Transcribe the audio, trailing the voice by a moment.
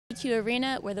Q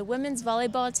Arena, where the women's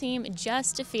volleyball team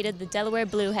just defeated the Delaware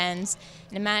Blue Hens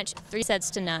in a match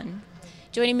 3-0.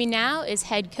 Joining me now is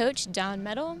head coach Don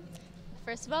Metil.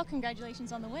 First of all,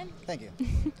 congratulations on the win. Thank you.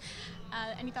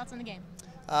 Any thoughts on the game?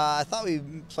 I thought we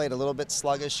played a little bit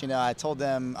sluggish. You know, I told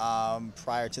them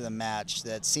prior to the match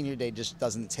that senior day just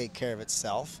doesn't take care of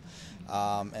itself.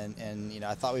 And you know,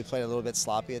 I thought we played a little bit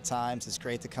sloppy at times. It's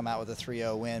great to come out with a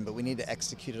 3-0 win, but we need to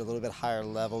execute at a little bit higher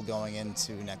level going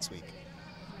into next week.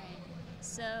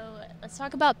 So let's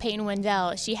talk about Peyton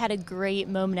Wendell. She had a great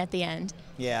moment at the end.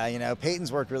 Yeah, you know,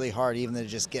 Peyton's worked really hard even to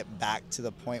just get back to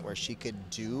the point where she could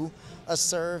do a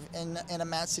serve in a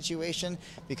match situation,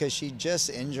 because she just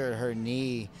injured her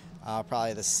knee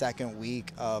probably the second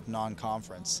week of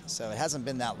non-conference. So it hasn't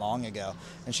been that long ago.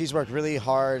 And she's worked really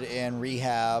hard in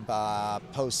rehab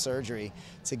post-surgery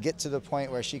to get to the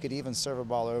point where she could even serve a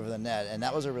ball over the net. And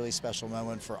that was a really special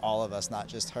moment for all of us, not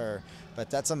just her. But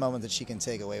that's a moment that she can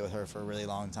take away with her for a really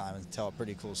long time and tell a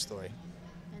pretty cool story.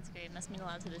 That's great. It must mean a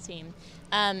lot to the team.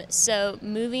 So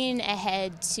moving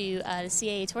ahead to the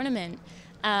CAA tournament,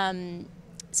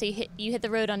 so you hit the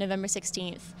road on November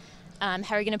 16th.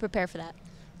 How are you going to prepare for that?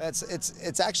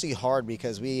 It's actually hard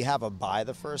because we have a bye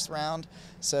the first round.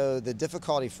 So the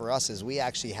difficulty for us is we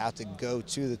actually have to go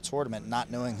to the tournament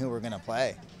not knowing who we're going to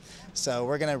play. So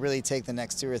we're going to really take the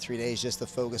next 2 or 3 days just to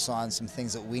focus on some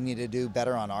things that we need to do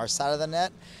better on our side of the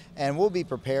net. And we'll be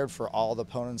prepared for all the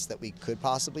opponents that we could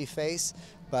possibly face,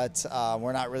 but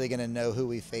we're not really going to know who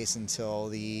we face until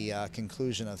the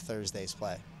conclusion of Thursday's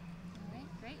play. All right,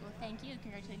 great. Well, thank you.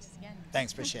 Congratulations again.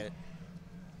 Thanks, appreciate it.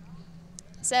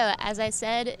 So, as I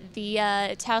said, the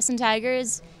Towson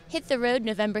Tigers hit the road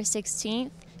November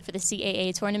 16th for the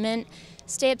CAA tournament.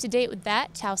 Stay up to date with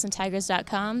that,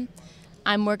 TowsonTigers.com.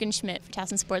 I'm Morgan Schmidt for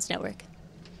Towson Sports Network.